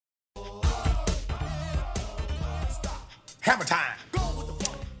Hammer time.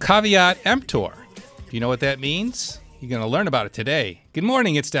 Caveat emptor. Do you know what that means? You're going to learn about it today. Good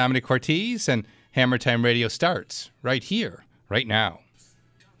morning, it's Domenic Cortese, and Hammer Time Radio starts right here, right now.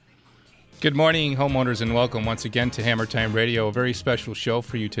 Good morning, homeowners, and welcome once again to Hammer Time Radio, a very special show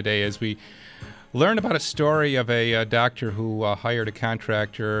for you today as we learn about a story of a doctor who hired a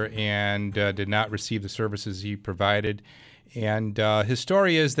contractor and did not receive the services he provided. And his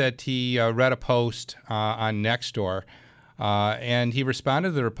story is that he read a post on Nextdoor, and he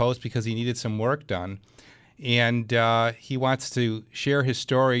responded to the post because he needed some work done. And he wants to share his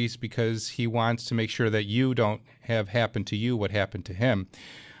stories because he wants to make sure that you don't have happen to you what happened to him.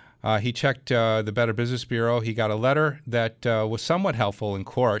 He checked the Better Business Bureau. He got a letter that was somewhat helpful in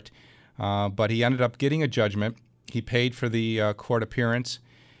court, but he ended up getting a judgment. He paid for the court appearance.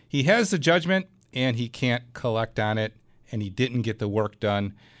 He has the judgment, and he can't collect on it, and he didn't get the work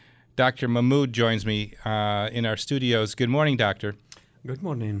done. Dr. Mahmoud joins me in our studios. Good morning, doctor. Good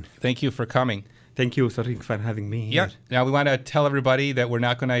morning. Thank you for coming. Thank you, Tariq, for having me here. Yeah. Now, we want to tell everybody that we're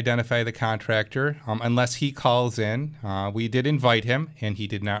not going to identify the contractor unless he calls in. We did invite him, and he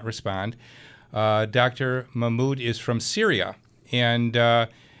did not respond. Dr. Mahmoud is from Syria, and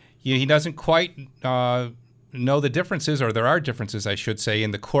he doesn't quite know the differences, or there are differences, I should say,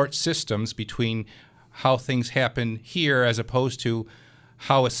 in the court systems between how things happen here as opposed to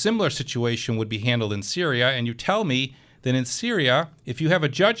how a similar situation would be handled in Syria. And you tell me that in Syria, if you have a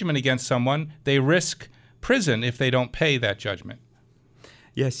judgment against someone, they risk prison if they don't pay that judgment.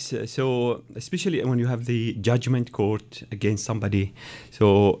 Yes, so especially when you have the judgment court against somebody.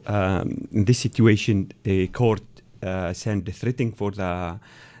 So in this situation, the court sent a threatening for the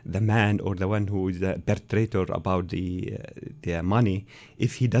man or the one who is the perpetrator about the money.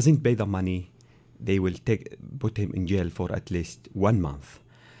 If he doesn't pay the money, they will put him in jail for at least 1 month.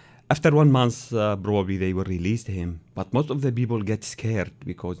 After 1 month, probably they will release him. But most of the people get scared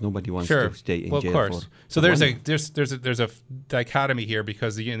because nobody wants to stay in jail. Of course. So there's a dichotomy here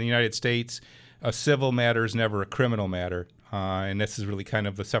because in the United States, a civil matter is never a criminal matter, and this is really kind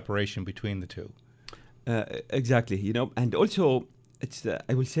of the separation between the two. Exactly. And also it's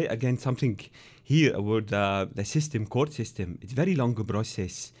I will say again something here about the system, court system. It's very long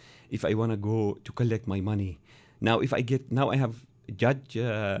process. If I want to go to collect my money, now I have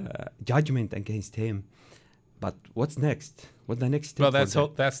judgment against him, but what's next? What's the next step?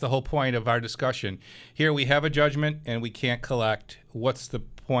 Well, that's the whole point of our discussion. Here we have a judgment and we can't collect. What's the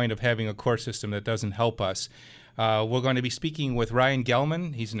point of having a court system that doesn't help us? We're going to be speaking with Ryan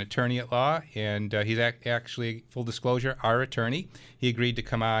Gelman. He's an attorney at law, and he's actually, full disclosure, our attorney. He agreed to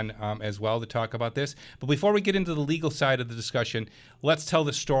come on as well to talk about this. But before we get into the legal side of the discussion, let's tell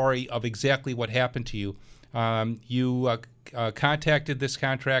the story of exactly what happened to you. You contacted this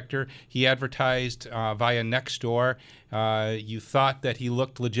contractor. He advertised via Nextdoor. You thought that he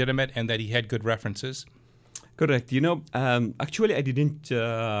looked legitimate and that he had good references. Correct. Actually, I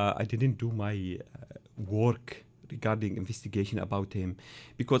didn't do my work regarding investigation about him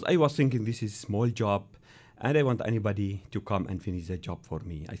because I was thinking this is a small job and I want anybody to come and finish the job for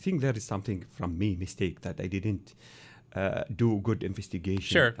me. I think there is something from me mistake that I didn't do good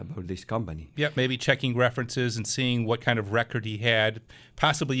investigation about this company. Yeah, maybe checking references and seeing what kind of record he had.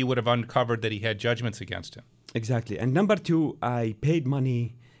 Possibly you would have uncovered that he had judgments against him. Exactly. And number two, I paid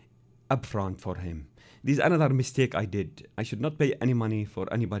money upfront for him. This is another mistake I did. I should not pay any money for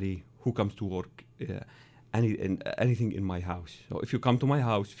anybody who comes to work anything in my house. So if you come to my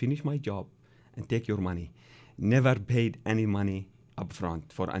house, finish my job and take your money. Never paid any money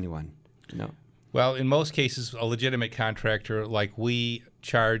upfront for anyone. Well, in most cases, a legitimate contractor, like we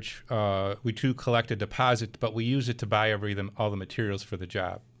charge, we do collect a deposit, but we use it to buy all the materials for the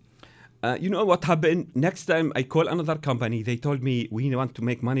job. You know what happened? Next time I call another company, they told me, we want to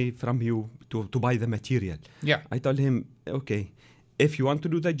make money from you to buy the material. Yeah. I told him, okay, if you want to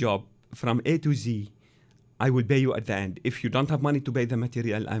do the job from A to Z, I will pay you at the end. If you don't have money to pay the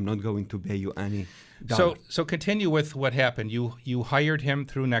material, I'm not going to pay you any dollar. So continue with what happened. You hired him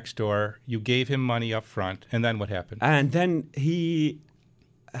through Nextdoor. You gave him money up front, and then what happened? And then he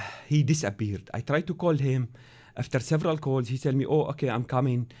disappeared. I tried to call him. After several calls, he told me, oh, okay, I'm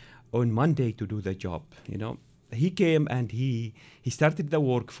coming on Monday to do the job. He came and he started the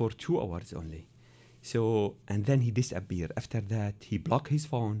work for 2 hours only. So, and then he disappeared. After that, he blocked his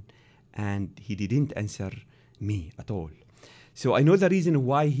phone and he didn't answer me at all. So I know the reason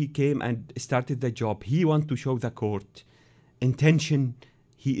why he came and started the job. He wants to show the court intention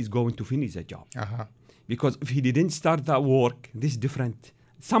he is going to finish the job. Because if he didn't start that work, this different,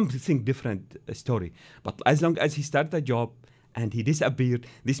 something different story. But as long as he started the job and he disappeared.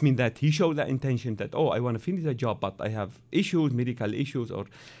 This means that he showed the intention that, oh, I want to finish the job, but I have issues, medical issues, or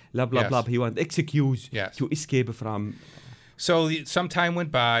blah, blah, Yes. blah. He want excuse Yes. to escape from. So some time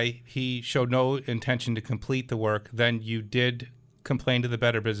went by. He showed no intention to complete the work. Then you did complain to the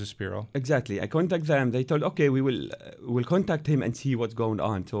Better Business Bureau. Exactly. I contact them. They told, okay, we'll contact him and see what's going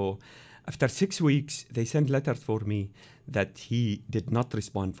on. So after 6 weeks, they sent letters for me that he did not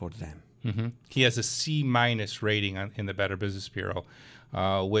respond for them. Mm-hmm. He has a C- rating in the Better Business Bureau,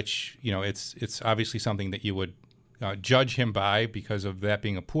 which, you know, it's obviously something that you would judge him by because of that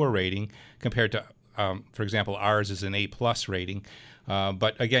being a poor rating compared to, for example, ours is an A+ rating.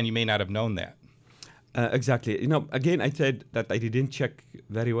 But again, you may not have known that. Exactly. You know, again, I said that I didn't check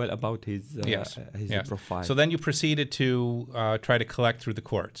very well about his Yes. profile. So then you proceeded to try to collect through the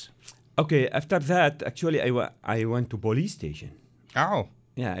courts. Okay. After that, actually, I went to police station. Oh.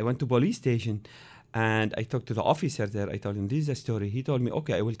 Yeah, I went to police station, and I talked to the officer there. I told him this is the story. He told me,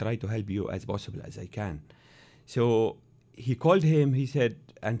 okay, I will try to help you as possible as I can. So he called him. He said,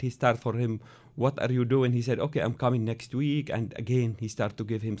 and he started for him, what are you doing? He said, okay, I'm coming next week. And again, he started to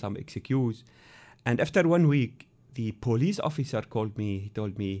give him some excuse. And after 1 week, the police officer called me. He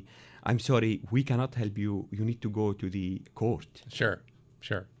told me, I'm sorry, we cannot help you. You need to go to the court. Sure,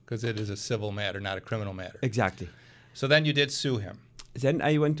 because it is a civil matter, not a criminal matter. Exactly. So then you did sue him. Then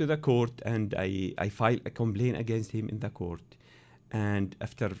I went to the court and I filed a complaint against him in the court. And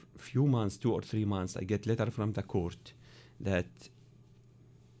after a few months, 2 or 3 months, I get letter from the court that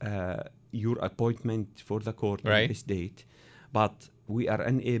your appointment for the court on this date, but we are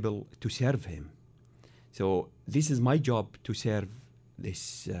unable to serve him. So this is my job to serve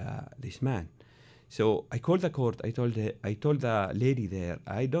this man. So I called the court. I told the lady there,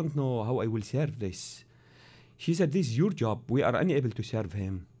 I don't know how I will serve this. She said, this is your job. We are unable to serve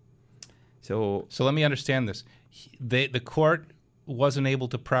him. So let me understand this. The court wasn't able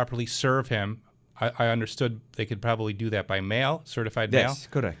to properly serve him. I understood they could probably do that by mail, certified mail. Yes,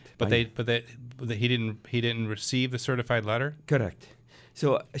 correct. But he didn't receive the certified letter. Correct.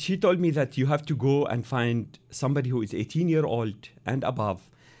 So she told me that you have to go and find somebody who is 18-year-old and above,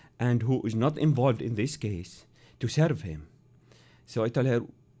 and who is not involved in this case, to serve him. So I told her,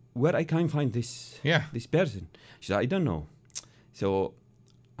 where I can find this person? She said, I don't know. So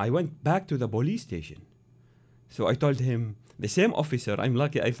I went back to the police station. So I told him, the same officer, I'm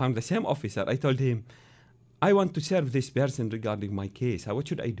lucky I found the same officer. I told him, I want to serve this person regarding my case. What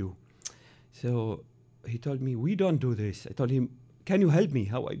should I do? So he told me, we don't do this. I told him, can you help me?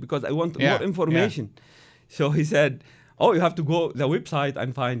 Because I want more information. So he said, oh, you have to go the website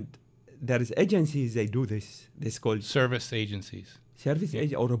and find, there is agencies, they do this. This called service agencies. Service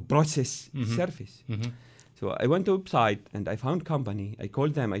agent or a process service. Mm-hmm. So I went to website and I found company. I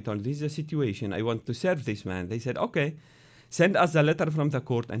called them. I told this is the situation. I want to serve this man. They said, okay, send us the letter from the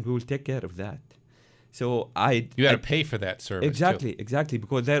court and we will take care of that. So you had to pay for that service. Exactly,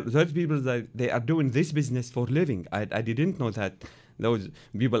 because those people they are doing this business for living. I didn't know that those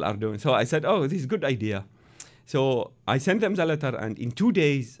people are doing. So I said, oh, this is a good idea. So I sent them the letter, and in 2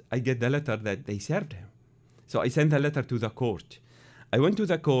 days I get the letter that they served him. So I sent the letter to the court. I went to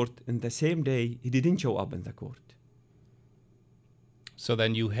the court, and the same day he didn't show up in the court. So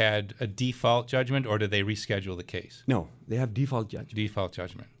then you had a default judgment, or did they reschedule the case? No, they have default judgment. Default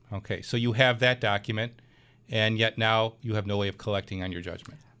judgment. Okay, so you have that document, and yet now you have no way of collecting on your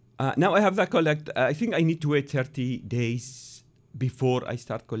judgment. Now I have that collect. I think I need to wait 30 days before I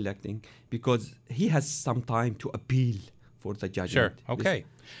start collecting, because he has some time to appeal for the judgment. Sure. Okay.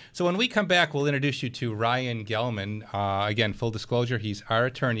 So when we come back, we'll introduce you to Ryan Gelman. Again, full disclosure, he's our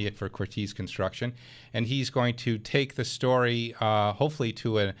attorney for Cortese Construction, and he's going to take the story, hopefully,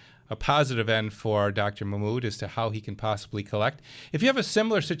 to a positive end for Dr. Mahmoud as to how he can possibly collect. If you have a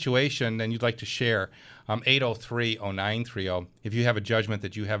similar situation and you'd like to share, 803-0930. If you have a judgment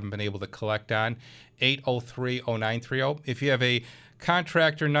that you haven't been able to collect on, 803-0930. If you have a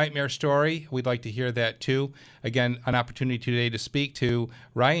contractor nightmare story, we'd like to hear that too. Again, an opportunity today to speak to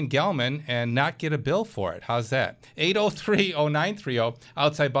Ryan Gelman and not get a bill for it. How's that? 803-0930,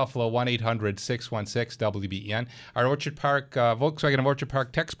 outside Buffalo, 1-800-616-WBEN. Our Orchard Park, Volkswagen of Orchard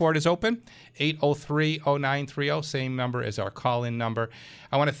Park text board is open, 803-0930, same number as our call-in number.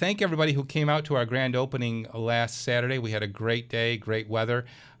 I want to thank everybody who came out to our grand opening last Saturday. We had a great day, great weather.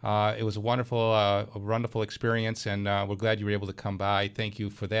 It was a wonderful experience, and we're glad you were able to come by. Thank you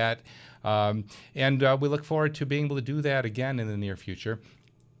for that. And we look forward to being able to do that again in the near future.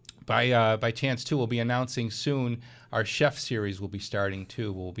 By chance, too, we'll be announcing soon our chef series will be starting,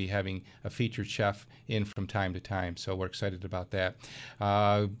 too. We'll be having a featured chef in from time to time, so we're excited about that.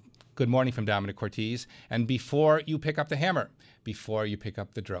 Good morning from Domenic Cortese. And before you pick up the hammer, before you pick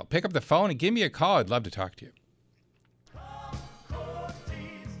up the drill, pick up the phone and give me a call. I'd love to talk to you.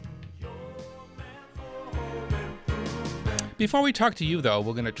 Before we talk to you, though,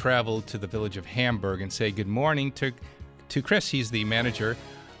 we're going to travel to the village of Hamburg and say good morning to Chris. He's the manager.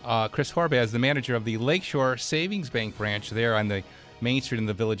 Chris Horbaz, the manager of the Lakeshore Savings Bank branch there on the Main Street in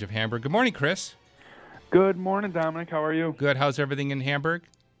the village of Hamburg. Good morning, Chris. Good morning, Dominic. How are you? Good. How's everything in Hamburg?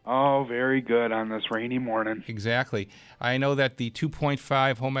 Oh, very good on this rainy morning. Exactly. I know that the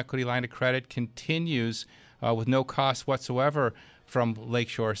 2.5 home equity line of credit continues with no cost whatsoever from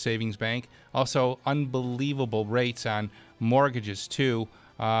Lakeshore Savings Bank. Also, unbelievable rates on mortgages, too.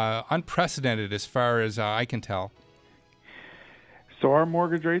 Unprecedented as far as I can tell. So our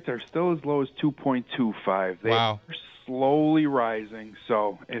mortgage rates are still as low as 2.25. They Wow. are slowly rising.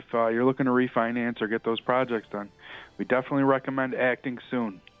 So if you're looking to refinance or get those projects done, we definitely recommend acting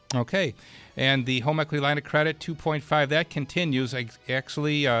soon. Okay. And the home equity line of credit, 2.5, that continues.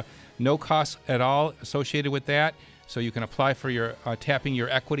 Actually, no cost at all associated with that. So you can apply for your tapping your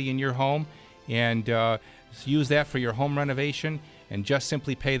equity in your home and use that for your home renovation and just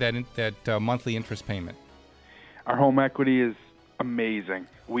simply pay that monthly interest payment. Our home equity is amazing.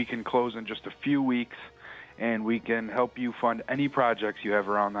 We can close in just a few weeks, and we can help you fund any projects you have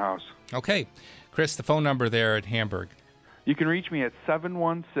around the house. Okay. Chris, the phone number there at Hamburg. You can reach me at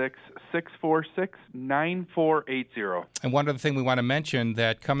 716-646-9480. And one other thing we want to mention,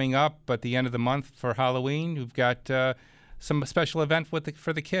 that coming up at the end of the month for Halloween, we've got some special event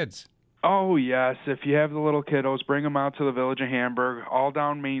for the kids. Oh, yes. If you have the little kiddos, bring them out to the village of Hamburg. All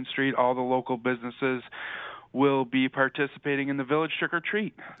down Main Street, all the local businesses will be participating in the Village Trick or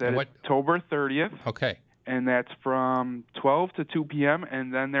Treat. That is October 30th. Okay. And that's from 12 to 2 p.m.,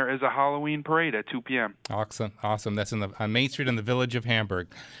 and then there is a Halloween parade at 2 p.m. Awesome. That's on Main Street in the village of Hamburg.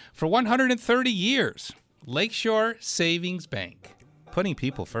 For 130 years, Lakeshore Savings Bank, putting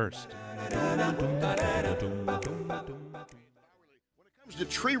people first. To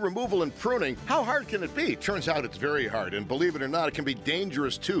tree removal and pruning, how hard can it be? Turns out it's very hard, and believe it or not, it can be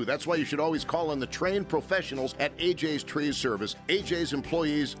dangerous too. That's why you should always call on the trained professionals at AJ's Tree Service. AJ's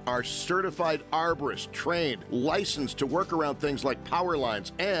employees are certified arborists, trained, licensed to work around things like power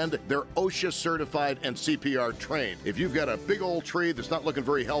lines, and they're OSHA certified and CPR trained. If you've got a big old tree that's not looking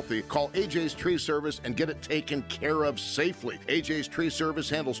very healthy, call AJ's Tree Service and get it taken care of safely. AJ's Tree Service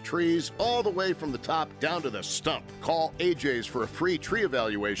handles trees all the way from the top down to the stump. Call AJ's for a free tree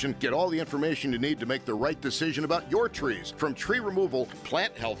evaluation. Get all the information you need to make the right decision about your trees. From tree removal,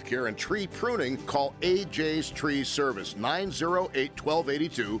 plant health care, and tree pruning, call AJ's Tree Service,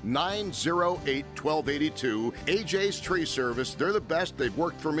 908-1282, 908-1282. AJ's Tree Service, they're the best. They've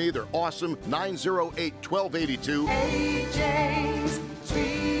worked for me. They're awesome. 908-1282. AJ's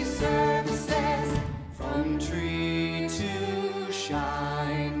Tree Services, from tree to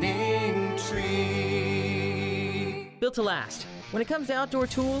shining tree. Built to last. When it comes to outdoor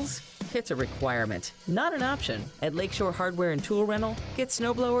tools, it's a requirement, not an option. At Lakeshore Hardware and Tool Rental, get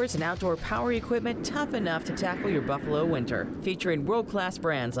snowblowers and outdoor power equipment tough enough to tackle your Buffalo winter. Featuring world-class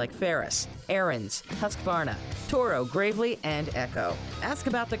brands like Ferris, Aaron's, Husqvarna, Toro, Gravely, and Echo. Ask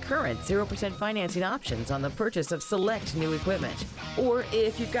about the current 0% financing options on the purchase of select new equipment. Or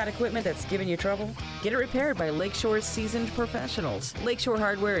if you've got equipment that's giving you trouble, get it repaired by Lakeshore's seasoned professionals. Lakeshore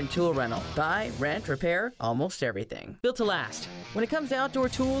Hardware and Tool Rental. Buy, rent, repair, almost everything. Built to last. When it comes to outdoor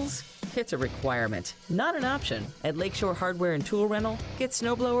tools, it's a requirement, not an option. At Lakeshore Hardware and Tool Rental, get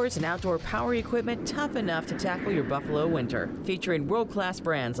snowblowers and outdoor power equipment tough enough to tackle your Buffalo winter. Featuring world-class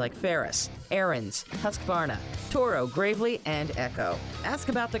brands like Ferris, Aaron's, Husqvarna, Toro, Gravely, and Echo. Ask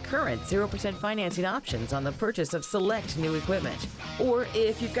about the current 0% financing options on the purchase of select new equipment. Or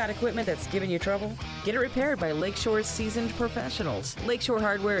if you've got equipment that's giving you trouble, get it repaired by Lakeshore's seasoned professionals. Lakeshore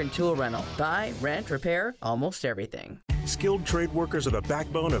Hardware and Tool Rental. Buy, rent, repair, almost everything. Skilled trade workers are the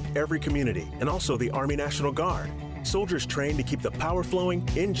backbone of every community and also the Army National Guard. Soldiers trained to keep the power flowing,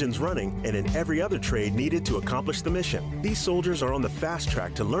 engines running, and in every other trade needed to accomplish the mission. These soldiers are on the fast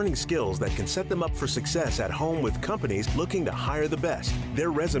track to learning skills that can set them up for success at home with companies looking to hire the best. Their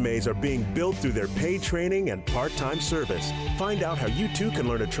resumes are being built through their paid training and part-time service. Find out how you too can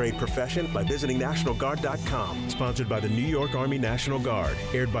learn a trade profession by visiting NationalGuard.com. Sponsored by the New York Army National Guard.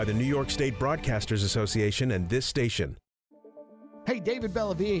 Aired by the New York State Broadcasters Association and this station. Hey, David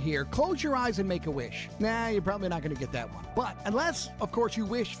Bellavia here. Close your eyes and make a wish. Nah, you're probably not going to get that one. But unless, of course, you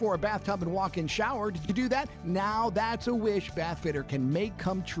wish for a bathtub and walk-in shower, did you do that? Now that's a wish Bathfitter can make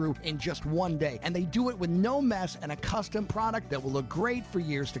come true in just one day. And they do it with no mess and a custom product that will look great for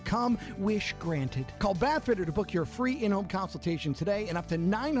years to come. Wish granted. Call Bathfitter to book your free in-home consultation today and up to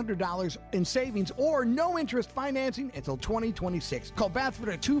 $900 in savings or no interest financing until 2026. Call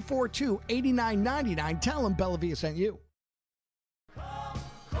Bathfitter at 242-8999. Tell them Bellavia sent you.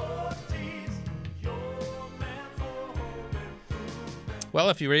 Well,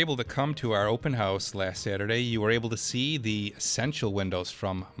 if you were able to come to our open house last Saturday, you were able to see the Essential windows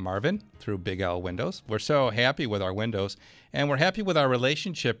from Marvin through Big L Windows. We're so happy with our windows, and we're happy with our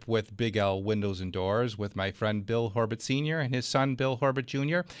relationship with Big L Windows and Doors with my friend Bill Horbert Sr. and his son Bill Horbert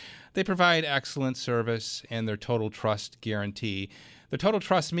Jr. They provide excellent service and their total trust guarantee. The total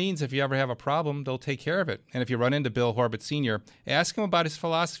trust means if you ever have a problem, they'll take care of it. And if you run into Bill Horbert Sr., ask him about his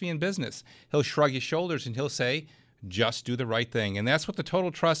philosophy in business. He'll shrug his shoulders and he'll say, just do the right thing. And that's what the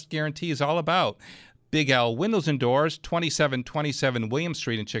Total Trust Guarantee is all about. Big L Windows and Doors, 2727 William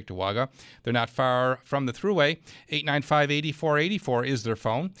Street in Cheektowaga. They're not far from the Thruway. 895-8484 is their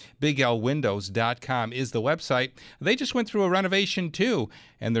phone. BigLWindows.com is the website. They just went through a renovation too,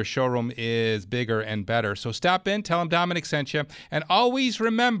 and their showroom is bigger and better. So stop in, tell them Domenic sent you, and always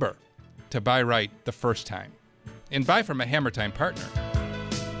remember to buy right the first time. And buy from a Hammer Time partner.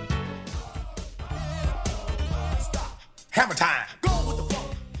 Hammer time. Go with the flow.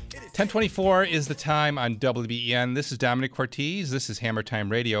 10:24 is the time on WBEN. This is Domenic Cortese. This is Hammer Time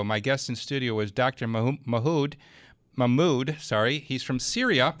Radio. My guest in studio is Dr. Mahmoud. He's from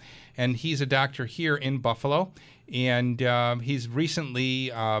Syria, and he's a doctor here in Buffalo. And he's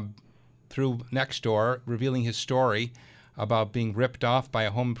recently, through Nextdoor, revealing his story about being ripped off by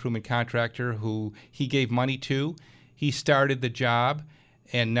a home improvement contractor who he gave money to. He started the job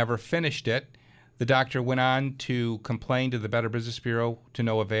and never finished it. The doctor went on to complain to the Better Business Bureau to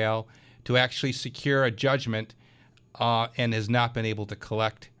no avail, to actually secure a judgment, and has not been able to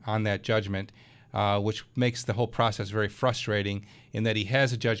collect on that judgment, which makes the whole process very frustrating in that he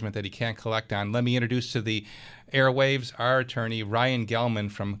has a judgment that he can't collect on. Let me introduce to the airwaves our attorney, Ryan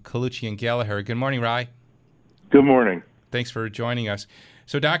Gelman from Colucci and Gallagher. Good morning, Ryan. Good morning. Thanks for joining us.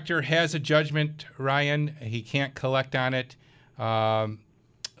 So doctor has a judgment, Ryan. He can't collect on it.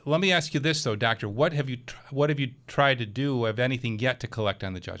 Let me ask you this, though, Doctor. What have you tried to do, if anything, yet to collect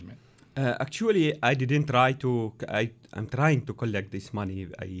on the judgment? Actually, I didn't try to. I'm trying to collect this money.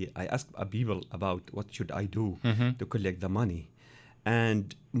 I asked people about what should I do to collect the money.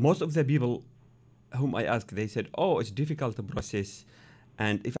 And most of the people whom I asked, they said, oh, it's difficult to process.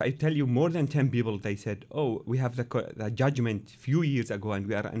 And if I tell you more than 10 people, they said, oh, we have the judgment few years ago and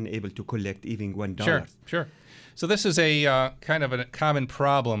we are unable to collect even $1. Sure. So this is a kind of a common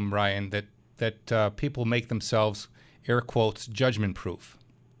problem, Ryan, that people make themselves, air quotes, judgment-proof.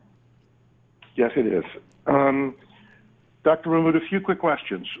 Yes, it is. Dr. Mahmoud, a few quick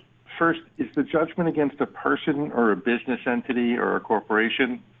questions. First, is the judgment against a person or a business entity or a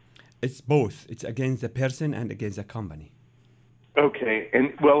corporation? It's both. It's against the person and against the company. Okay.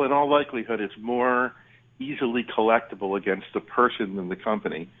 And, well, in all likelihood, it's more easily collectible against the person than the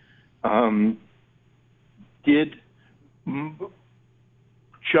company. Did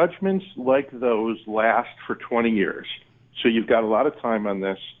judgments like those last for 20 years? So you've got a lot of time on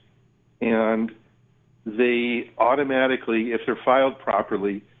this, and they automatically, if they're filed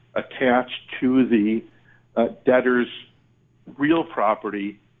properly, attach to the debtor's real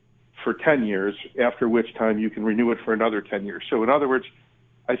property for 10 years, after which time you can renew it for another 10 years. So in other words,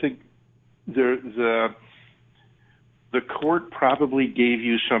 I think the court probably gave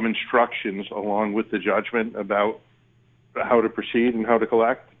you some instructions along with the judgment about how to proceed and how to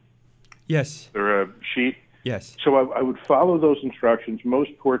collect? Yes. Or a sheet? Yes. So I would follow those instructions.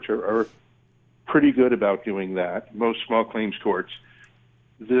 Most courts are pretty good about doing that, most small claims courts.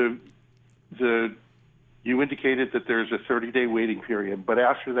 You indicated that there's a 30-day waiting period, but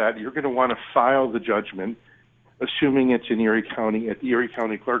after that, you're going to want to file the judgment, assuming it's in Erie County, at the Erie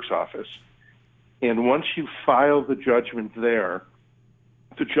County Clerk's office. And once you file the judgment there,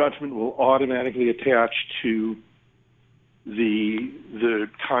 the judgment will automatically attach to the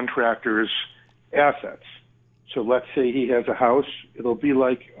contractor's assets. So let's say he has a house, it'll be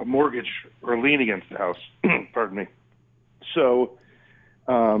like a mortgage or a lien against the house. Pardon me. So,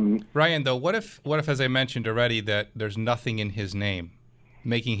 Ryan, though, what if, as I mentioned already, that there's nothing in his name,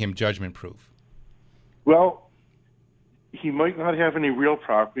 making him judgment-proof? Well, he might not have any real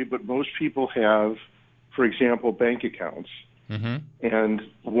property, but most people have, for example, bank accounts. Mm-hmm. And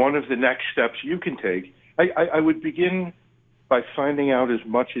one of the next steps you can take, I would begin by finding out as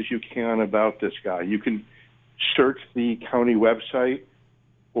much as you can about this guy. You can search the county website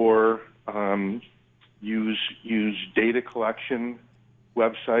or use data collection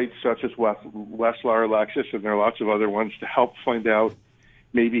websites such as Westlaw or Lexus, and there are lots of other ones to help find out.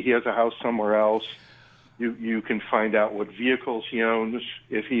 Maybe he has a house somewhere else. You can find out what vehicles he owns,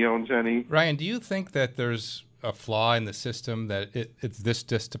 if he owns any. Ryan, do you think that there's a flaw in the system, that it's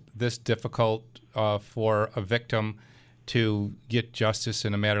this difficult for a victim to get justice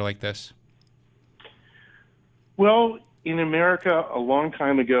in a matter like this? Well, in America, a long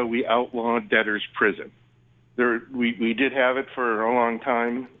time ago, we outlawed debtor's prison. We did have it for a long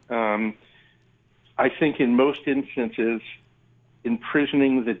time. I think in most instances,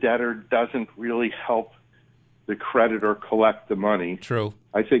 imprisoning the debtor doesn't really help the creditor collect the money. True.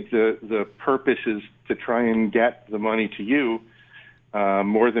 I think the purpose is to try and get the money to you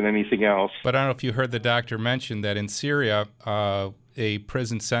more than anything else. But I don't know if you heard the doctor mention that in Syria, a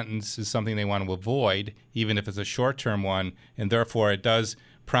prison sentence is something they want to avoid, even if it's a short-term one, and therefore it does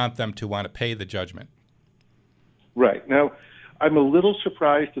prompt them to want to pay the judgment. Right. Now, I'm a little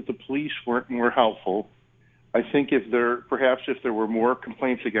surprised that the police weren't more helpful. I think if there were more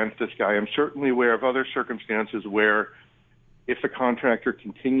complaints against this guy, I'm certainly aware of other circumstances where if the contractor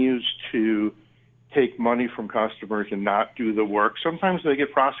continues to take money from customers and not do the work, sometimes they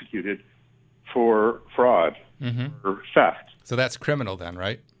get prosecuted for fraud or theft. So that's criminal then,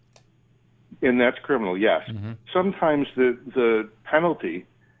 right? And that's criminal, yes. Sometimes the penalty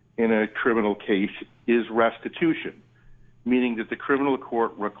in a criminal case is restitution, meaning that the criminal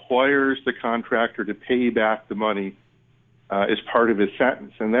court requires the contractor to pay back the money as part of his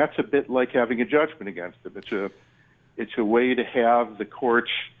sentence. And that's a bit like having a judgment against him. It's a way to have the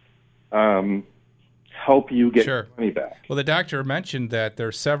courts help you get your money back. Well, the doctor mentioned that there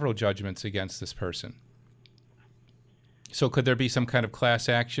are several judgments against this person. So could there be some kind of class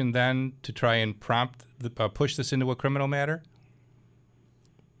action then to try and push this into a criminal matter?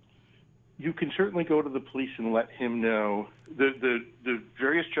 You can certainly go to the police and let him know. The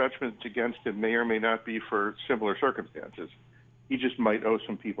various judgments against him may or may not be for similar circumstances. He just might owe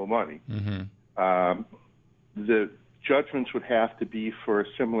some people money. The judgments would have to be for a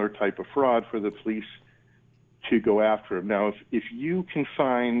similar type of fraud for the police to go after him. Now, if you can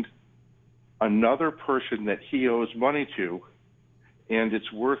find another person that he owes money to, and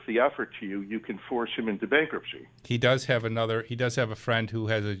it's worth the effort to you, you can force him into bankruptcy. He does have a friend who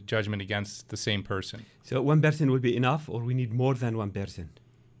has a judgment against the same person. So one person will be enough, or we need more than one person?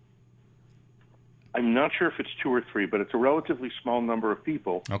 I'm not sure if it's 2 or 3, but it's a relatively small number of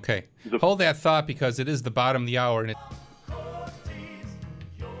people. Okay. Hold that thought, because it is the bottom of the hour. And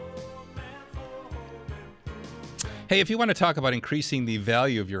Hey, if you want to talk about increasing the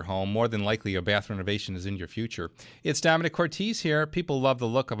value of your home, more than likely a bath renovation is in your future. It's Domenic Cortese here. People love the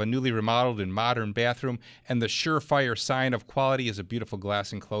look of a newly remodeled and modern bathroom, and the surefire sign of quality is a beautiful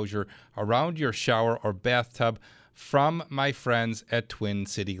glass enclosure around your shower or bathtub from my friends at Twin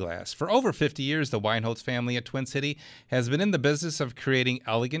City Glass. For over 50 years, the Weinholz family at Twin City has been in the business of creating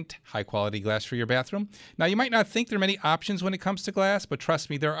elegant, high-quality glass for your bathroom. Now, you might not think there are many options when it comes to glass, but trust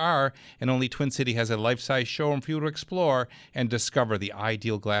me, there are, and only Twin City has a life-size showroom for you to explore and discover the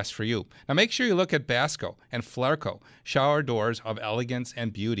ideal glass for you. Now, make sure you look at Basco and Flarco, shower doors of elegance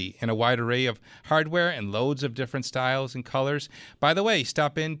and beauty in a wide array of hardware and loads of different styles and colors. By the way,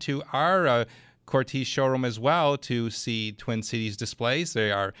 stop into our Cortese showroom as well to see Twin Cities displays. They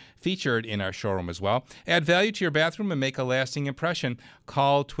are featured in our showroom as well. Add value to your bathroom and make a lasting impression.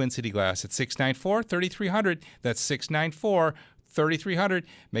 Call Twin City Glass at 694-3300. That's 694-3300.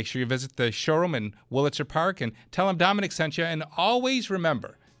 Make sure you visit the showroom in Wurlitzer Park and tell them Domenic sent you. And always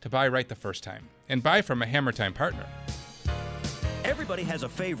remember to buy right the first time and buy from a Hammer Time partner. Everybody has a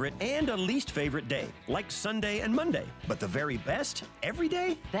favorite and a least favorite day, like Sunday and Monday. But the very best, every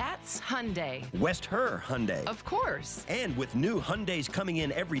day? That's Hyundai. West Her Hyundai. Of course. And with new Hyundais coming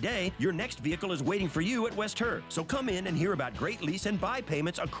in every day, your next vehicle is waiting for you at West Her. So come in and hear about great lease and buy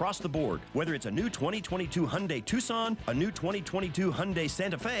payments across the board. Whether it's a new 2022 Hyundai Tucson, a new 2022 Hyundai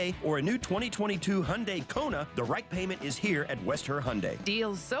Santa Fe, or a new 2022 Hyundai Kona, the right payment is here at West Her Hyundai.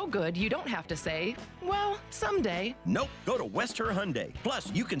 Deals so good you don't have to say, well, someday. Nope. Go to West Her Hyundai.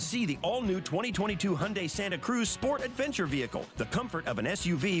 Plus, you can see the all-new 2022 Hyundai Santa Cruz Sport Adventure Vehicle, the comfort of an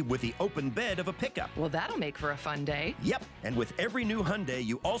SUV with the open bed of a pickup. Well, that'll make for a fun day. Yep, and with every new Hyundai,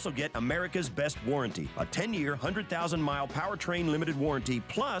 you also get America's Best Warranty, a 10-year, 100,000-mile powertrain limited warranty,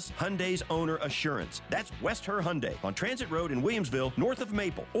 plus Hyundai's owner assurance. That's West Her Hyundai on Transit Road in Williamsville, north of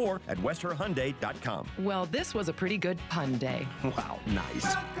Maple, or at westherhyundai.com. Well, this was a pretty good pun day. Wow, nice.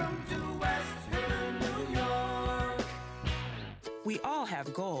 Welcome to West Hill, New York. We all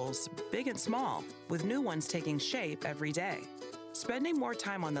have goals, big and small, with new ones taking shape every day. Spending more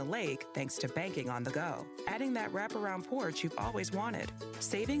time on the lake thanks to banking on the go. Adding that wraparound porch you've always wanted.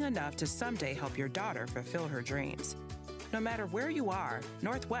 Saving enough to someday help your daughter fulfill her dreams. No matter where you are,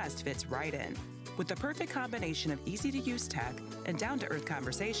 Northwest fits right in. With the perfect combination of easy-to-use tech and down-to-earth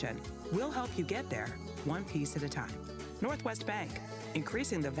conversation, we'll help you get there, one piece at a time. Northwest Bank,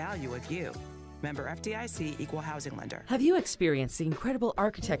 increasing the value of you. Member FDIC, Equal Housing Lender. Have you experienced the incredible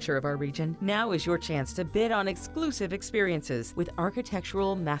architecture of our region? Now is your chance to bid on exclusive experiences with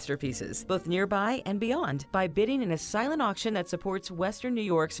architectural masterpieces, both nearby and beyond, by bidding in a silent auction that supports Western New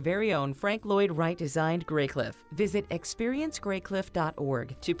York's very own Frank Lloyd Wright-designed Graycliff. Visit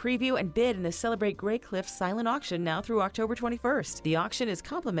experiencegraycliff.org to preview and bid in the Celebrate Graycliff silent auction now through October 21st. The auction is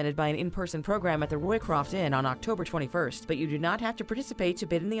complemented by an in-person program at the Roycroft Inn on October 21st, but you do not have to participate to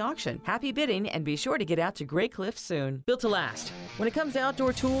bid in the auction. Happy bidding, and be sure to get out to Graycliff soon. Built to last. When it comes to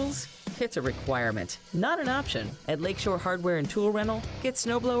outdoor tools, it's a requirement, not an option. At Lakeshore Hardware and Tool Rental, get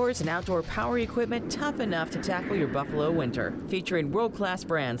snowblowers and outdoor power equipment tough enough to tackle your Buffalo winter. Featuring world-class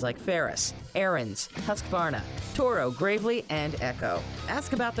brands like Ferris, Aaron's, Husqvarna, Toro, Gravely, and Echo.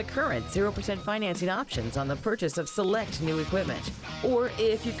 Ask about the current 0% financing options on the purchase of select new equipment. Or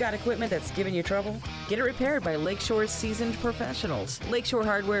if you've got equipment that's giving you trouble, get it repaired by Lakeshore's seasoned professionals. Lakeshore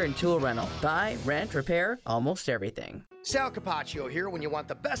Hardware and Tool Rental. Buy, rent, repair, almost everything. Sal Capaccio here. When you want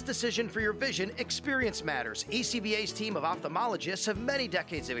the best decision for your vision, experience matters. ECVA's team of ophthalmologists have many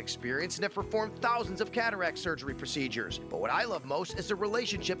decades of experience and have performed thousands of cataract surgery procedures. But what I love most is the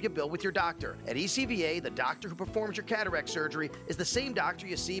relationship you build with your doctor. At ECVA, the doctor who performs your cataract surgery is the same doctor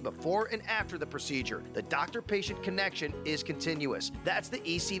you see before and after the procedure. The doctor-patient connection is continuous. That's the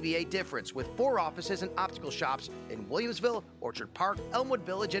ECVA difference, with 4 offices and optical shops in Williamsville, Orchard Park, Elmwood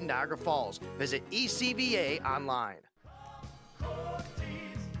Village, and Niagara Falls. Visit ECVA online.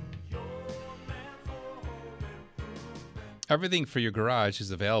 Everything for your garage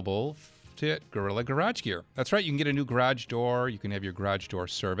is available at Gorilla Garage Gear. That's right, you can get a new garage door, you can have your garage door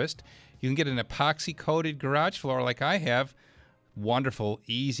serviced, you can get an epoxy-coated garage floor like I have. Wonderful,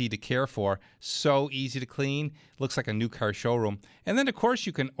 easy to care for, so easy to clean, looks like a new car showroom. And then, of course,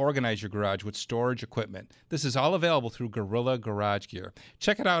 you can organize your garage with storage equipment. This is all available through Gorilla Garage Gear.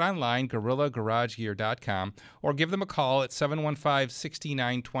 Check it out online, gorillagaragegear.com, or give them a call at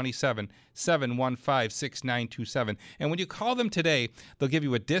 715-6927, 715-6927. And when you call them today, they'll give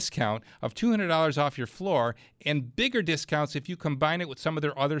you a discount of $200 off your floor and bigger discounts if you combine it with some of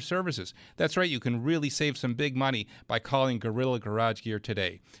their other services. That's right, you can really save some big money by calling Gorilla Garage Gear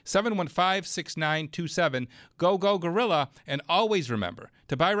today. 715-6927. Go, go, Gorilla. And always remember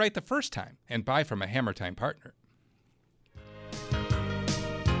to buy right the first time and buy from a Hammer Time partner.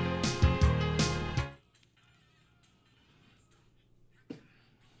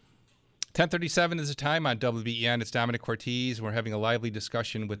 .37 is the time on WBEN. It's Domenic Cortese. We're having a lively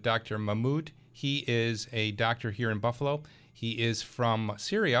discussion with Dr. Mahmoud. He is a doctor here in Buffalo. He is from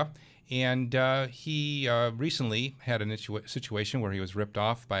Syria, and he recently had a situation where he was ripped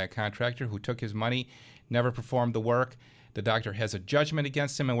off by a contractor who took his money, never performed the work. The doctor has a judgment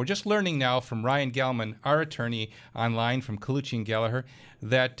against him, and we're just learning now from Ryan Gelman, our attorney online from Colucci and Gallagher,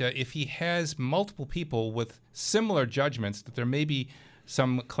 that if he has multiple people with similar judgments, that there may be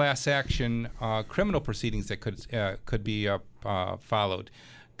some class action criminal proceedings that could be followed.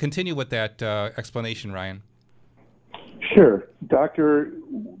 Continue with that explanation, Ryan. Sure. Doctor,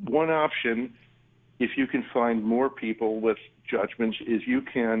 one option, if you can find more people with judgments, is you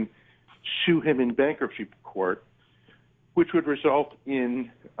can sue him in bankruptcy court, which would result in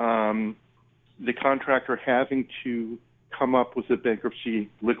the contractor having to come up with a bankruptcy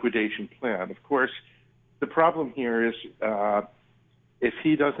liquidation plan. Of course, the problem here is if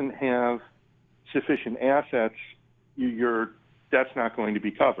he doesn't have sufficient assets, that's not going to be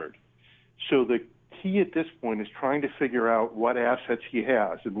covered. So the key at this point is trying to figure out what assets he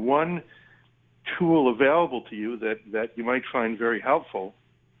has. And one tool available to you that you might find very helpful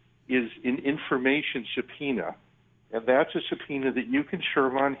is an information subpoena. And that's a subpoena that you can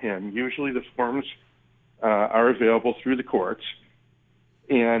serve on him. Usually the forms are available through the courts.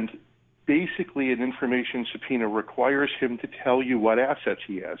 And basically an information subpoena requires him to tell you what assets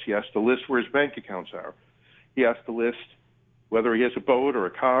he has. He has to list where his bank accounts are. He has to list whether he has a boat or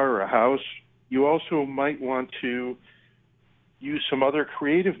a car or a house. You also might want to use some other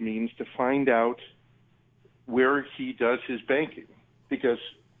creative means to find out where he does his banking, because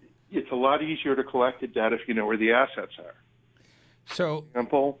it's a lot easier to collect the debt if you know where the assets are. So,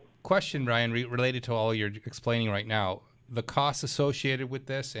 question, Ryan, related to all you're explaining right now, the costs associated with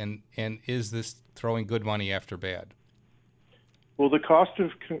this, and is this throwing good money after bad? Well, the cost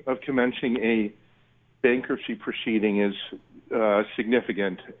of commencing a bankruptcy proceeding is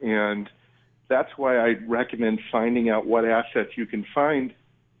significant, and that's why I recommend finding out what assets you can find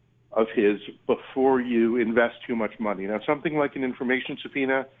of his before you invest too much money. Now, something like an information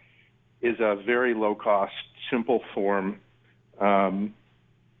subpoena is a very low-cost, simple form.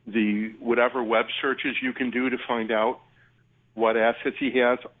 Whatever web searches you can do to find out what assets he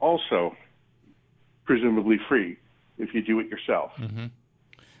has, also presumably free if you do it yourself. Mm-hmm.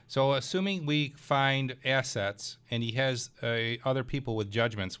 So assuming we find assets and he has other people with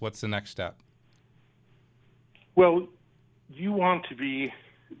judgments, what's the next step? Well, you want to be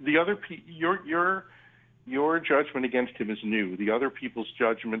the other your judgment against him is new. The other people's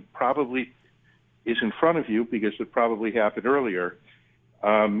judgment probably is in front of you because it probably happened earlier.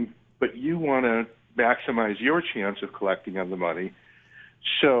 But you want to maximize your chance of collecting on the money.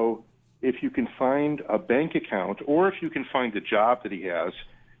 So if you can find a bank account or if you can find a job that he has,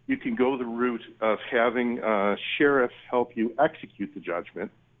 you can go the route of having a sheriff help you execute the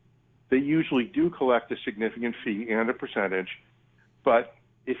judgment. They usually do collect a significant fee and a percentage, but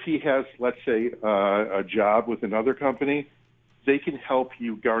if he has, let's say, a job with another company, they can help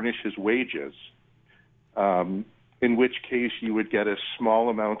you garnish his wages, in which case you would get a small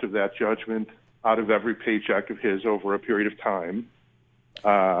amount of that judgment out of every paycheck of his over a period of time.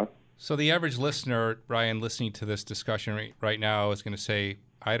 So the average listener, Ryan, listening to this discussion right now is going to say,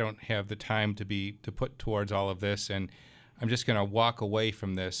 I don't have the time to put towards all of this, and I'm just going to walk away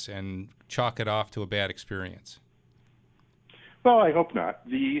from this and chalk it off to a bad experience. Well, I hope not.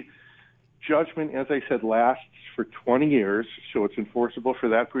 The judgment, as I said, lasts for 20 years, so it's enforceable for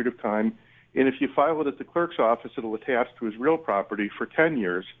that period of time. And if you file it at the clerk's office, it'll attach to his real property for 10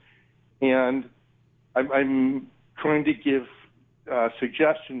 years. And I'm trying to give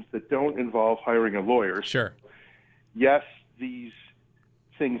suggestions that don't involve hiring a lawyer. Sure. Yes, these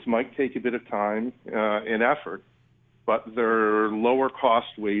things might take a bit of time and effort, but they're lower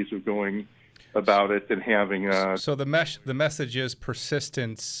cost ways of going about it than having So the message is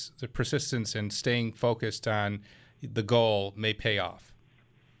persistence. The persistence and staying focused on the goal may pay off.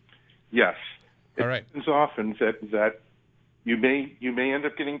 Yes. All right. It's often that you may end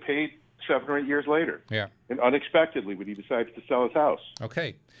up getting paid 7 or 8 years later. Yeah. And unexpectedly when he decides to sell his house.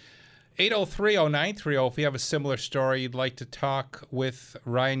 Okay. 803-0930, if you have a similar story you'd like to talk with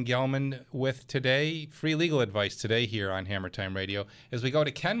Ryan Gelman with today, free legal advice today here on Hammer Time Radio. As we go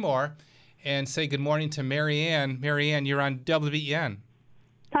to Kenmore and say good morning to Mary Ann. Mary Ann, you're on WBEN.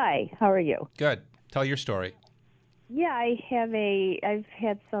 Hi, how are you? Good. Tell your story. Yeah, I've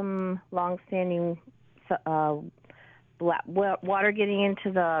had some long-standing water getting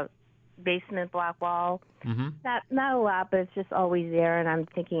into the basement block wall. Mm-hmm. Not a lot, but it's just always there, and I'm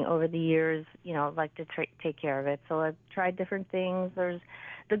thinking over the years, I'd like to take care of it. So I've tried different things.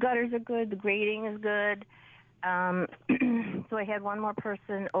 The gutters are good, the grading is good. So I had one more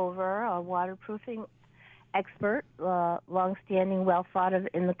person over, a waterproofing expert, long-standing, well thought of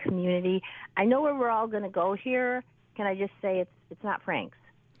in the community. I know where we're all going to go here. Can I just say it's not Frank's?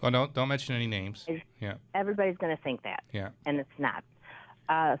 Oh, don't mention any names. Yeah. Everybody's going to think that. Yeah. And it's not.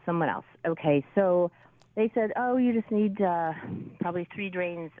 Someone else. Okay, so they said, you just need probably 3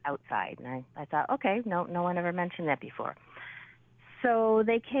 drains outside. And I thought, okay, no one ever mentioned that before. So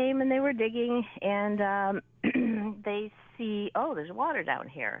they came and they were digging, and they see, there's water down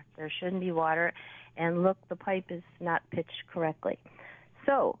here. There shouldn't be water. And look, the pipe is not pitched correctly.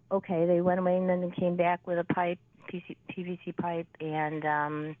 So, okay, they went away and then they came back with a pipe, PVC pipe,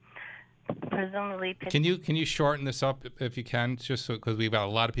 and presumably pitched. Can you shorten this up if you can, just because we've got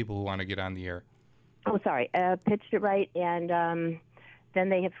a lot of people who want to get on the air. Oh, sorry. Pitched it right, and then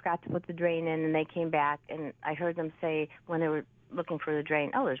they had forgot to put the drain in, and they came back, and I heard them say when they were looking for the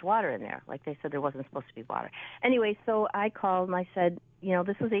drain, there's water in there. Like they said there wasn't supposed to be water. Anyway, so I called and I said,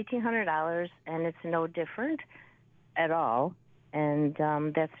 this was $1,800, and it's no different at all. And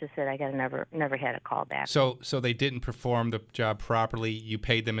that's just it. I never had a call back. So they didn't perform the job properly. You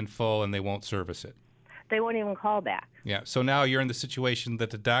paid them in full, and they won't service it. They won't even call back. Yeah. So now you're in the situation that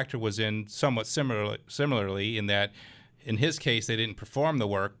the doctor was in, somewhat similarly, in that, in his case, they didn't perform the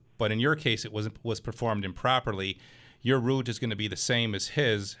work, but in your case, it was performed improperly. Your route is going to be the same as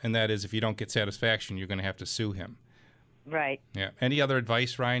his, and that is, if you don't get satisfaction, you're going to have to sue him. Right. Yeah. Any other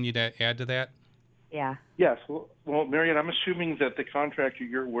advice, Ryan, you'd add to that? Yeah. Yes. Well, Marian, I'm assuming that the contractor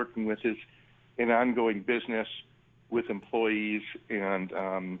you're working with is an ongoing business with employees, and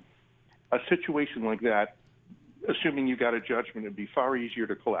a situation like that, assuming you got a judgment, it'd be far easier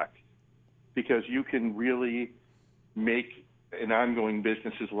to collect because you can really make an ongoing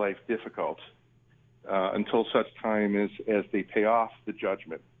business's life difficult until such time as they pay off the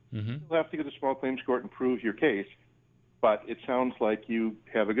judgment. Mm-hmm. You'll have to go to small claims court and prove your case, but it sounds like you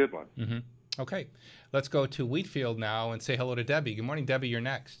have a good one. Mm-hmm. Okay. Let's go to Wheatfield now and say hello to Debbie. Good morning, Debbie. You're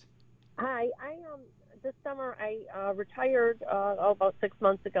next. Hi. This summer I retired about 6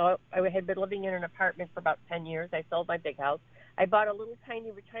 months ago. I had been living in an apartment for about 10 years. I sold my big house. I bought a little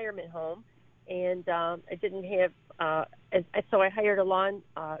tiny retirement home, and I didn't have so I hired a lawn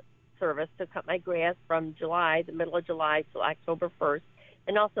service to cut my grass from the middle of July till October 1st,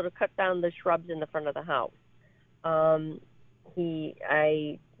 and also to cut down the shrubs in the front of the house. I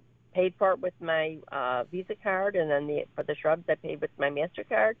paid for it with my Visa card, and then for the shrubs I paid with my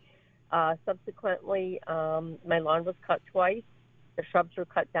MasterCard. Subsequently, my lawn was cut twice. The shrubs were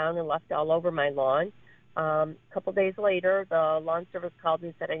cut down and left all over my lawn. A couple days later, the lawn service called me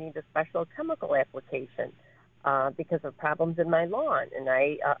and said I need a special chemical application because of problems in my lawn, and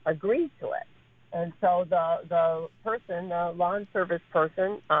I agreed to it. And so the lawn service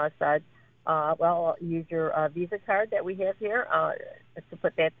person said, well, use your Visa card that we have here to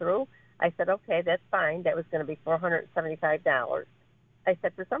put that through. I said, okay, that's fine. That was going to be $475. I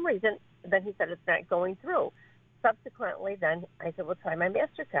said, for some reason, then he said it's not going through. Subsequently, then I said, well, try my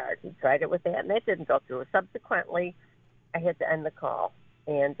MasterCard. He tried it with that, and that didn't go through. Subsequently, I had to end the call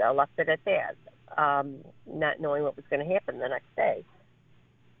and left it at that, not knowing what was going to happen the next day.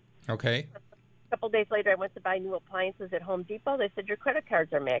 Okay. A couple days later, I went to buy new appliances at Home Depot. They said, your credit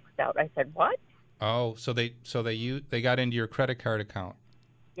cards are maxed out. I said, what? Oh, so they got into your credit card account.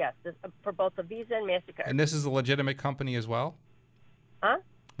 Yes, for both the Visa and MasterCard. And this is a legitimate company as well? Huh?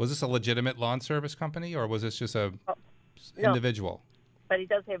 Was this a legitimate lawn service company, or was this just a individual? But he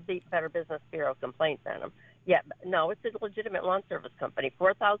does have the Better Business Bureau complaints on him. Yeah, no, it's a legitimate lawn service company.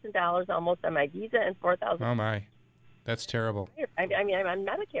 $4,000 almost on my Visa and $4,000. Oh my, that's terrible. I mean, I'm on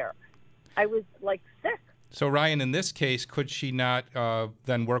Medicare. I was like sick. So Ryan, in this case, could she not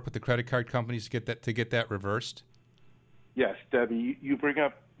then work with the credit card companies to get that reversed? Yes, Debbie, you bring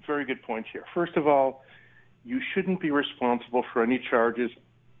up very good points here. First of all, you shouldn't be responsible for any charges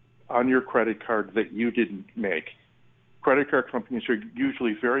on your credit card that you didn't make. Credit card companies are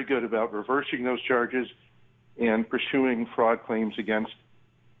usually very good about reversing those charges and pursuing fraud claims against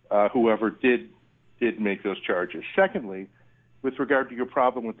whoever did make those charges. Secondly, with regard to your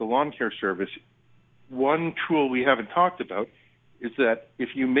problem with the lawn care service, one tool we haven't talked about is that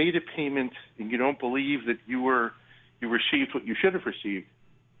if you made a payment and you don't believe that you received what you should have received,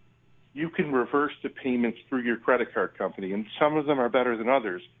 you can reverse the payments through your credit card company, and some of them are better than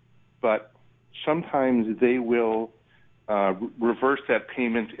others, but sometimes they will reverse that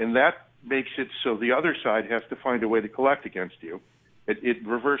payment, and that makes it so the other side has to find a way to collect against you. It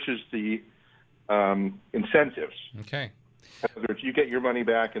reverses the incentives. Okay. In other words, you get your money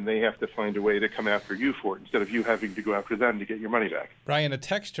back, and they have to find a way to come after you for it instead of you having to go after them to get your money back. Brian, a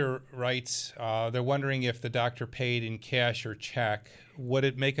texter writes, they're wondering if the doctor paid in cash or check. Would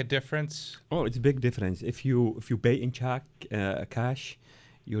it make a difference? Oh, it's a big difference. If you pay in check, cash,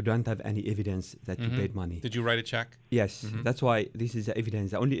 you don't have any evidence that you paid money. Did you write a check? Yes, that's why this is the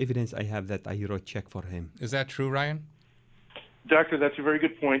evidence. The only evidence I have that I wrote check for him. Is that true, Ryan? Doctor, that's a very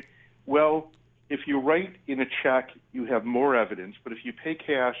good point. Well, if you write in a check, you have more evidence. But if you pay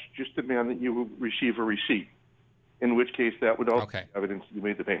cash, just demand that you receive a receipt, in which case that would also be evidence that you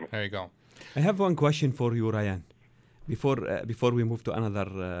made the payment. There you go. I have one question for you, Ryan, before we move to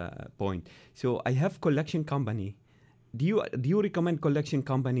another point. So I have collection company. Do you recommend collection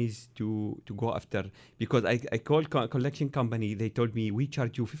companies to go after? Because I called collection company. They told me we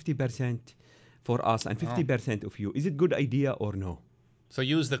charge you 50% for us and 50% of you. Is it good idea or no? So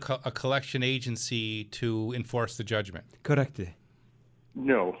use a collection agency to enforce the judgment. Correctly.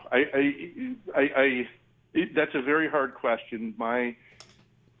 No, that's a very hard question. My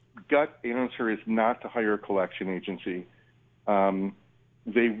gut answer is not to hire a collection agency.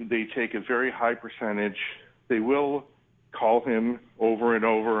 They take a very high percentage. They will call him over and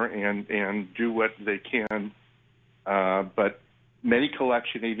over and do what they can. But many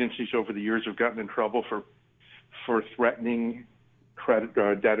collection agencies over the years have gotten in trouble for threatening credit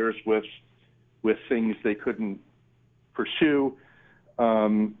debtors with things they couldn't pursue.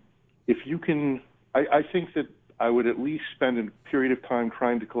 If you can, I think that I would at least spend a period of time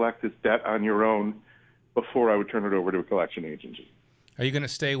trying to collect this debt on your own before I would turn it over to a collection agency. Are you going to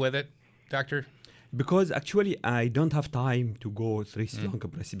stay with it, Doctor? Because actually I don't have time to go through this long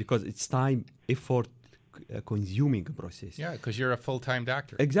process because it's time, effort, consuming process. Yeah, because you're a full-time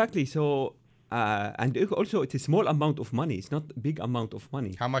doctor. Exactly. So, and also it's a small amount of money. It's not a big amount of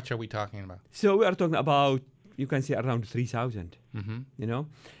money. How much are we talking about? So we are talking about, you can say around 3,000. You know,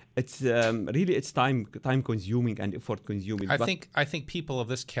 it's really it's time consuming and effort consuming. I think people of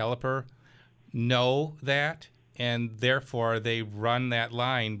this caliber know that, and therefore they run that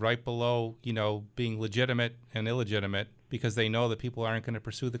line right below, being legitimate and illegitimate, because they know that people aren't going to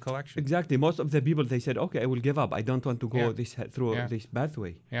pursue the collection. Exactly. Most of the people, they said, okay, I will give up. I don't want to go through this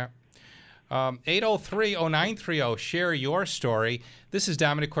pathway. Yeah. 803-0930, share your story. This is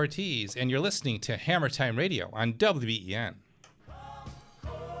Domenic Cortese, and you're listening to Hammer Time Radio on WBEN.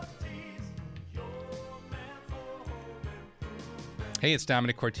 Hey, it's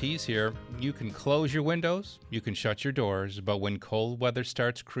Domenic Cortese here. You can close your windows, you can shut your doors, but when cold weather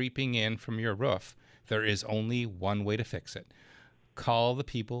starts creeping in from your roof, there is only one way to fix it. Call the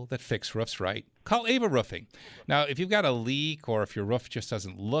people that fix roofs right. Call Ava Roofing. Now, if you've got a leak or if your roof just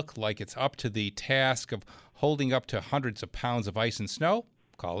doesn't look like it's up to the task of holding up to hundreds of pounds of ice and snow,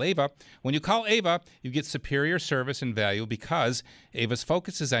 call Ava. When you call Ava, you get superior service and value because Ava's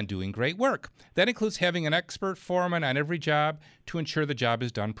focus is on doing great work. That includes having an expert foreman on every job to ensure the job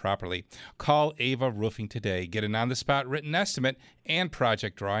is done properly. Call Ava Roofing today. Get an on-the-spot written estimate and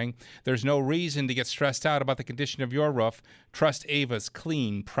project drawing. There's no reason to get stressed out about the condition of your roof. Trust Ava's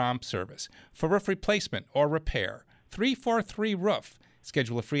clean, prompt service. For roof replacement or repair, 343-ROOF.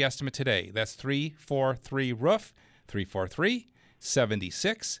 Schedule a free estimate today. That's 343-ROOF,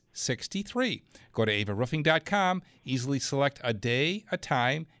 343-7663. Go to avaroofing.com, easily select a day, a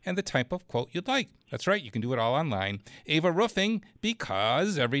time, and the type of quote you'd like. That's right, you can do it all online. Ava Roofing,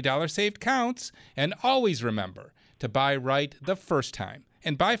 because every dollar saved counts. And always remember to buy right the first time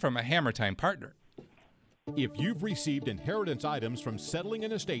and buy from a Hammer Time partner. If you've received inheritance items from settling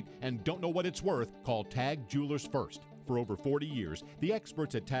an estate and don't know what it's worth, call Tag Jewelers first. For over 40 years, the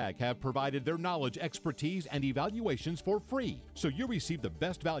experts at TAG have provided their knowledge, expertise, and evaluations for free. So you receive the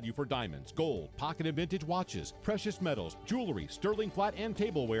best value for diamonds, gold, pocket and vintage watches, precious metals, jewelry, sterling flat and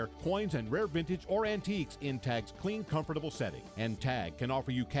tableware, coins, and rare vintage or antiques in TAG's clean, comfortable setting. And TAG can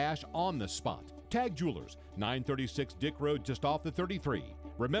offer you cash on the spot. TAG Jewelers, 936 Dick Road, just off the 33.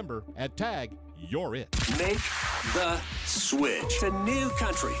 Remember, at TAG, you're it. Make the switch to new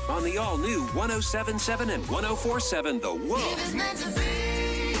country on the all-new 107.7 and 104.7 The Wolf.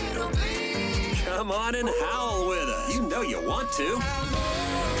 Come on and howl with us. You know you want to.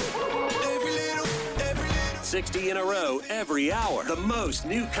 60 in a row every hour. The most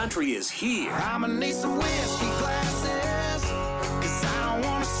new country is here. I'ma need some whiskey glasses, 'cause I don't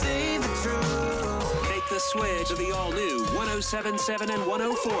wanna say the truth. Make the switch to the all-new 107.7 and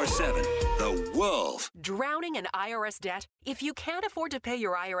 104.7 The Wolf. Drowning in IRS debt? If you can't afford to pay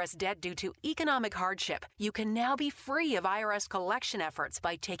your IRS debt due to economic hardship, you can now be free of IRS collection efforts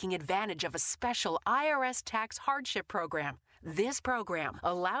by taking advantage of a special IRS tax hardship program. This program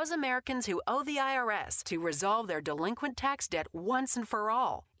allows Americans who owe the IRS to resolve their delinquent tax debt once and for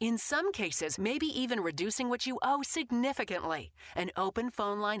all. In some cases, maybe even reducing what you owe significantly. An open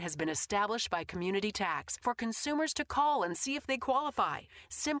phone line has been established by Community Tax for consumers to call and see if they qualify.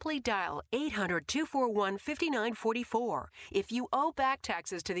 Simply dial 800-241-5944. If you owe back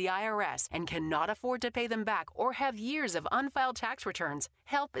taxes to the IRS and cannot afford to pay them back or have years of unfiled tax returns,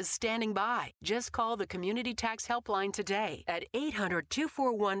 help is standing by. Just call the Community Tax Helpline today at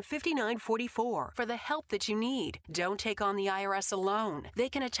 800-241-5944 for the help that you need. Don't take on the IRS alone. They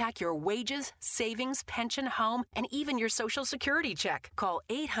can attack your wages, savings, pension, home, and even your Social Security check. Call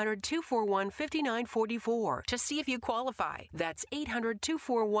 800-241-5944 to see if you qualify. That's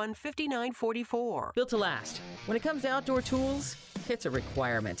 800-241-5944. Built to last. When it comes to outdoor tools, it's a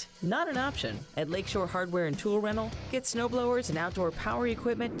requirement, not an option. At Lakeshore Hardware and Tool Rental, get snowblowers and outdoor power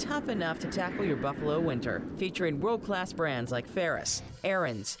equipment tough enough to tackle your Buffalo winter. Featuring world-class brands like Ferris,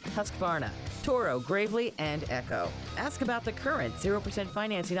 Aaron's, Husqvarna, Toro, Gravely, and Echo. Ask about the current 0%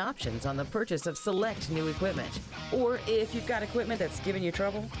 financing options on the purchase of select new equipment. Or if you've got equipment that's giving you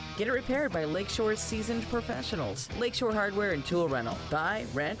trouble, get it repaired by Lakeshore's seasoned professionals. Lakeshore Hardware and Tool Rental. Buy,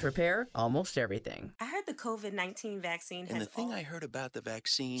 rent, repair, almost everything. I heard the COVID-19 vaccine has... And the thing I heard about the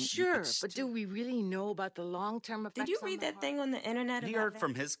vaccine... Sure, but do we really know about the long-term effects? Did you read that thing on the internet? He heard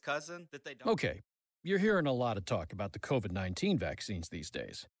from his cousin that they don't... Okay, you're hearing a lot of talk about the COVID-19 vaccines these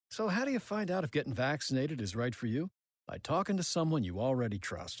days. So how do you find out if getting vaccinated is right for you? By talking to someone you already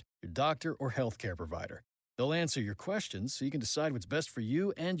trust, your doctor or healthcare provider. They'll answer your questions so you can decide what's best for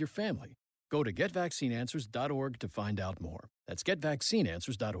you and your family. Go to getvaccineanswers.org to find out more. That's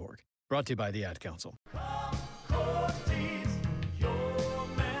getvaccineanswers.org. Brought to you by the Ad Council.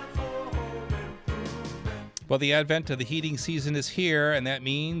 Well, the advent of the heating season is here, and that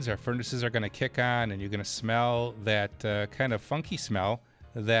means our furnaces are going to kick on, and you're going to smell that kind of funky smell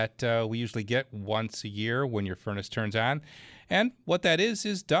that we usually get once a year when your furnace turns on. And what that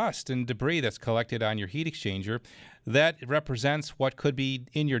is dust and debris that's collected on your heat exchanger. That represents what could be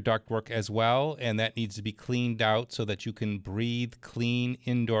in your ductwork as well, and that needs to be cleaned out so that you can breathe clean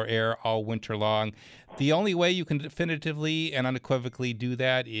indoor air all winter long. The only way you can definitively and unequivocally do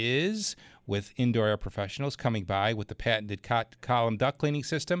that is with indoor air professionals coming by with the patented column duct cleaning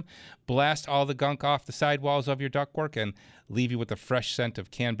system, blast all the gunk off the sidewalls of your ductwork, and leave you with a fresh scent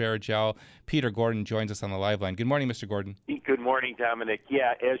of Canberra gel. Peter Gordon joins us on the live line. Good morning, Mr. Gordon. Good morning, Dominic.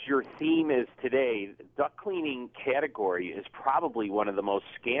 Yeah, as your theme is today, duct cleaning category is probably one of the most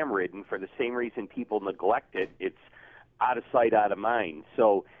scam-ridden for the same reason people neglect it. It's out of sight, out of mind.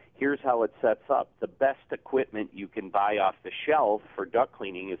 So here's how it sets up. The best equipment you can buy off the shelf for duct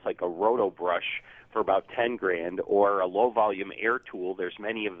cleaning is like a roto brush for about $10,000, or a low-volume air tool. There's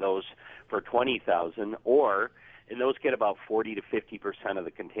many of those for $20,000, and those get about 40 to 50% of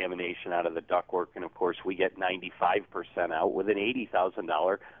the contamination out of the ductwork, and of course we get 95% out with an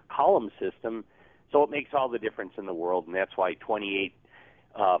 $80,000 column system. So it makes all the difference in the world, and that's why 28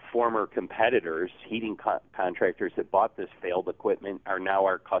 former competitors, heating contractors that bought this failed equipment, are now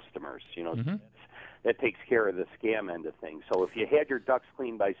our customers. You know, that takes care of the scam end of things. So if you had your ducts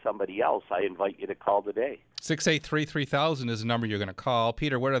cleaned by somebody else, I invite you to call today. 683-3000 is the number you're going to call.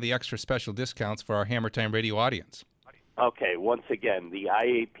 Peter, what are the extra special discounts for our Hammer Time Radio audience? Okay, once again, the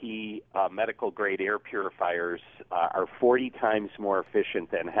IAP medical-grade air purifiers are 40 times more efficient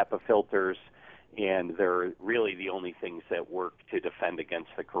than HEPA filters, and they're really the only things that work to defend against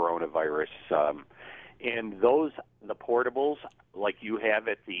the coronavirus. And those, the portables, like you have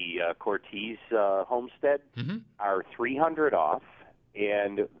at the Cortese homestead, are $300 off,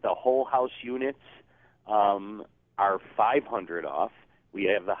 and the whole house units are $500 off. We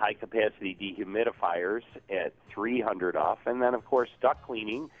have the high-capacity dehumidifiers at $300 off, and then, of course, duct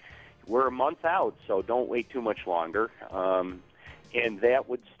cleaning. We're a month out, so don't wait too much longer. And that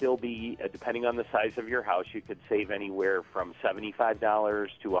would still be, depending on the size of your house, you could save anywhere from $75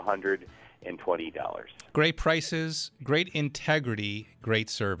 to $120. Great prices, great integrity, great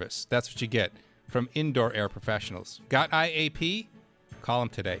service. That's what you get from Indoor Air Professionals. Got IAP? Call them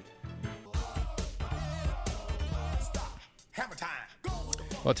today.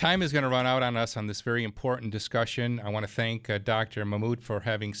 Well, time is going to run out on us on this very important discussion. I want to thank Dr. Mahmoud for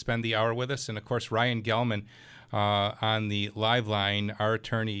having spent the hour with us, and, of course, Ryan Gelman on the live line, our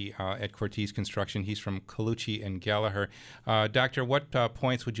attorney at Cortese Construction. He's from Colucci and Gallagher. Doctor, what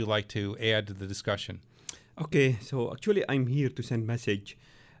points would you like to add to the discussion? Okay, so actually I'm here to send message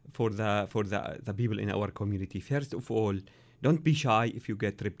for the people in our community. First of all, don't be shy if you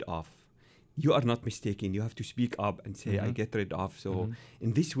get ripped off. You are not mistaken. You have to speak up and say, I get ripped off. So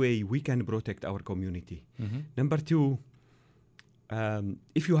in this way, we can protect our community. Number two,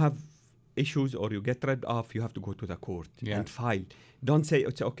 if you have issues or you get ripped off, you have to go to the court and file. Don't say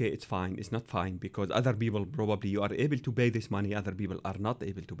it's okay, it's fine. It's not fine, because other people, probably you are able to pay this money, other people are not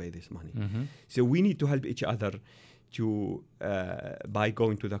able to pay this money. So we need to help each other to by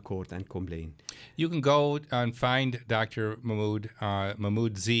going to the court and complain. You can go and find Dr.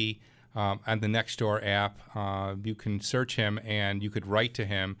 Mahmoud Z on the Nextdoor app. You can search him and you could write to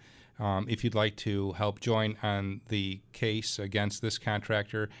him if you'd like to help join on the case against this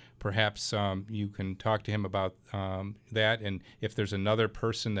contractor. Perhaps you can talk to him about that, and if there's another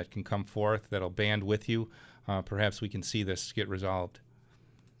person that can come forth that'll band with you, perhaps we can see this get resolved.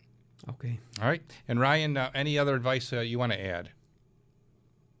 Okay. All right. And Ryan, any other advice you want to add?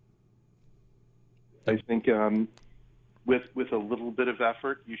 I think with a little bit of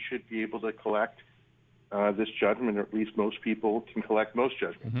effort, you should be able to collect this judgment, or at least most people can collect most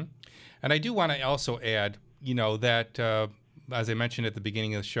judgment. And I do want to also add, you know, that as I mentioned at the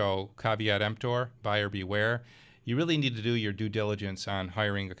beginning of the show, caveat emptor, buyer beware. You really need to do your due diligence on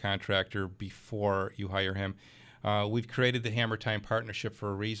hiring a contractor before you hire him. We've created the Hammer Time Partnership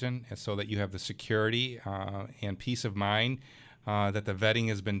for a reason, and so that you have the security and peace of mind that the vetting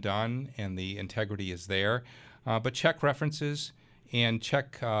has been done and the integrity is there. But check references and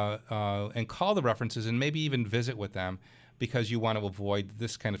check and call the references and maybe even visit with them, because you want to avoid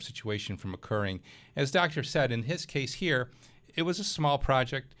this kind of situation from occurring. As Doctor said, in his case here, it was a small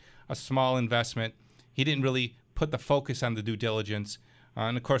project, a small investment. He didn't really put the focus on the due diligence.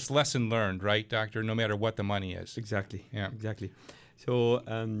 And, of course, lesson learned, right, Doctor, no matter what the money is. Exactly. Yeah. Exactly. So,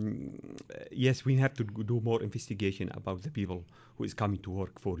 yes, we have to do more investigation about the people who is coming to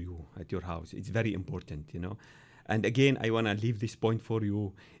work for you at your house. It's very important, you know. And, again, I want to leave this point for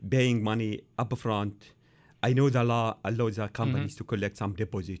you, paying money up front. I know the law allows the companies to collect some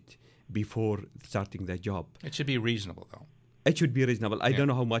deposit before starting the job. It should be reasonable, though. It should be reasonable. I Yeah. don't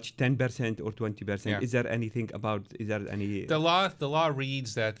know how much, 10% or 20%. Yeah. Is there anything about, is there any... The law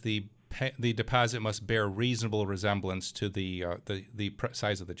reads that the deposit must bear reasonable resemblance to the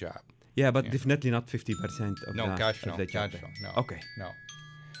size of the job. Yeah, but definitely not 50% of No, the, gosh, of no, the job. gosh, no. Okay. No.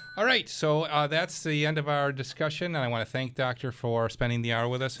 All right, so that's the end of our discussion, and I want to thank Doctor for spending the hour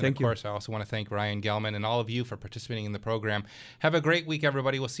with us. And Thank of you. course, I also want to thank Ryan Gelman and all of you for participating in the program. Have a great week,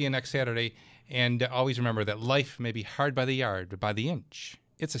 everybody. We'll see you next Saturday. And always remember that life may be hard by the yard, but by the inch,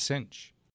 it's a cinch.